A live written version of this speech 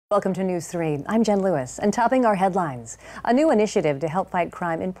Welcome to News 3. I'm Jen Lewis, and topping our headlines. A new initiative to help fight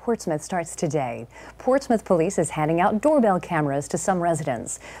crime in Portsmouth starts today. Portsmouth Police is handing out doorbell cameras to some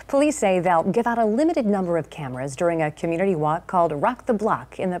residents. Police say they'll give out a limited number of cameras during a community walk called Rock the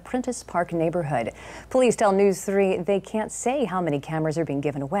Block in the Prentice Park neighborhood. Police tell News 3 they can't say how many cameras are being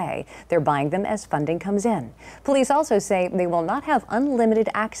given away. They're buying them as funding comes in. Police also say they will not have unlimited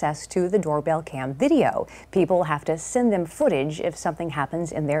access to the doorbell cam video. People have to send them footage if something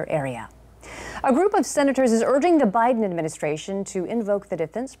happens in their area. A group of senators is urging the Biden administration to invoke the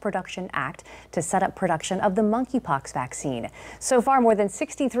Defense Production Act to set up production of the monkeypox vaccine. So far, more than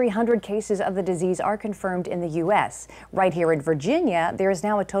 6,300 cases of the disease are confirmed in the U.S. Right here in Virginia, there is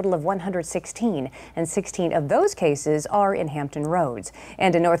now a total of 116, and 16 of those cases are in Hampton Roads.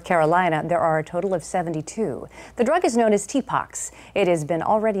 And in North Carolina, there are a total of 72. The drug is known as TPOXX. It has been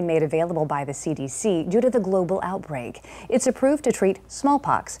already made available by the CDC due to the global outbreak. It's approved to treat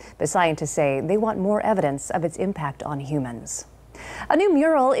smallpox, but scientists say they want more evidence of its impact on humans. A new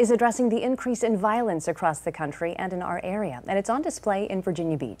mural is addressing the increase in violence across the country and in our area, and it's on display in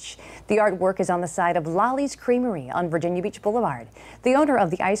Virginia Beach. The artwork is on the side of Lolly's Creamery on Virginia Beach Boulevard. The owner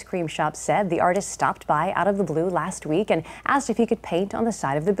of the ice cream shop said the artist stopped by out of the blue last week and asked if he could paint on the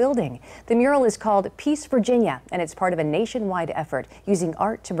side of the building. The mural is called Peace Virginia, and it's part of a nationwide effort using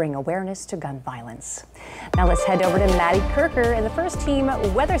art to bring awareness to gun violence. Now let's head over to Maddie Kirker in the First Team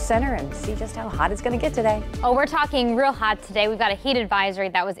Weather Center and see just how hot it's going to get today. Oh, we're talking real hot today. We've got a heat advisory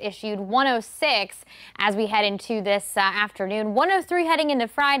that was issued 106 as we head into this afternoon, 103 heading into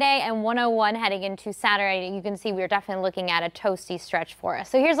Friday, and 101 heading into Saturday. You can see we're definitely looking at a toasty stretch for us.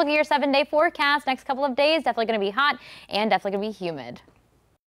 So here's looking at your 7-day forecast. Next couple of days, definitely going to be hot and definitely going to be humid.